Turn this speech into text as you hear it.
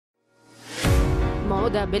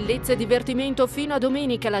Moda, bellezza e divertimento fino a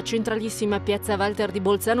domenica la centralissima piazza Walter di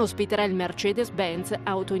Bolzano ospiterà il Mercedes-Benz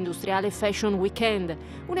Auto Industriale Fashionweekend,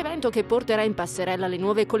 un evento che porterà in passerella le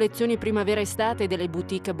nuove collezioni primavera-estate delle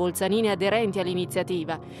boutique bolzanine aderenti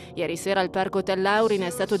all'iniziativa. Ieri sera al Parco Hotel Laurin è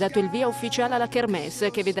stato dato il via ufficiale alla kermesse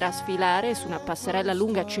che vedrà sfilare su una passerella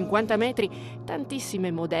lunga 50 metri tantissime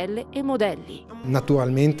modelle e modelli.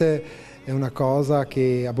 Naturalmente è una cosa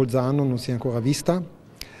che a Bolzano non si è ancora vista.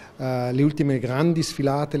 Le ultime grandi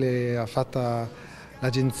sfilate le ha fatta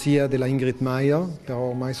l'agenzia della Ingrid Meyer, però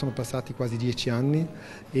ormai sono passati quasi 10 anni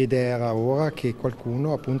ed era ora che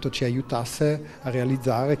qualcuno appunto ci aiutasse a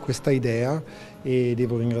realizzare questa idea, e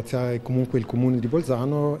devo ringraziare comunque il Comune di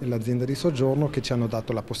Bolzano e l'azienda di soggiorno che ci hanno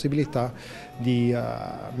dato la possibilità di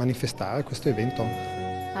manifestare questo evento.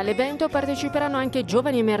 All'evento parteciperanno anche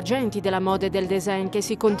giovani emergenti della moda e del design che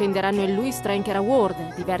si contenderanno il Louis Trenker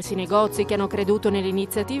Award, diversi negozi che hanno creduto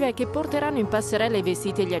nell'iniziativa e che porteranno in passerella i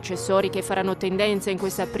vestiti e gli accessori che faranno tendenza in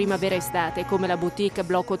questa primavera-estate, come la boutique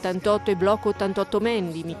Block 88 e Block 88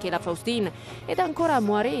 Men di Michela Faustin, ed ancora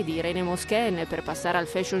Moiré di Irene Moschen, per passare al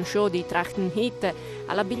fashion show di Trachten Hit,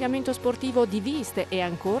 all'abbigliamento sportivo di Viste e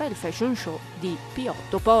ancora il fashion show di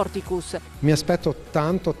P8 Porticus. Mi aspetto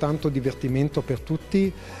tanto divertimento per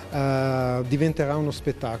tutti. Diventerà uno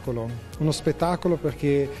spettacolo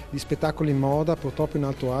perché di spettacoli in moda purtroppo in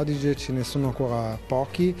Alto Adige ce ne sono ancora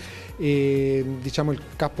pochi, e diciamo il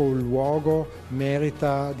capoluogo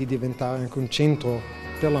merita di diventare anche un centro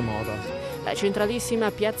per la moda. La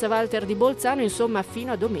centralissima piazza Walter di Bolzano, insomma,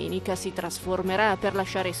 fino a domenica si trasformerà per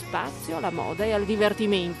lasciare spazio alla moda e al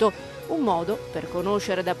divertimento, un modo per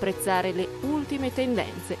conoscere ed apprezzare le ultime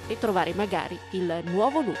tendenze e trovare magari il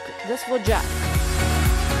nuovo look da sfoggiare.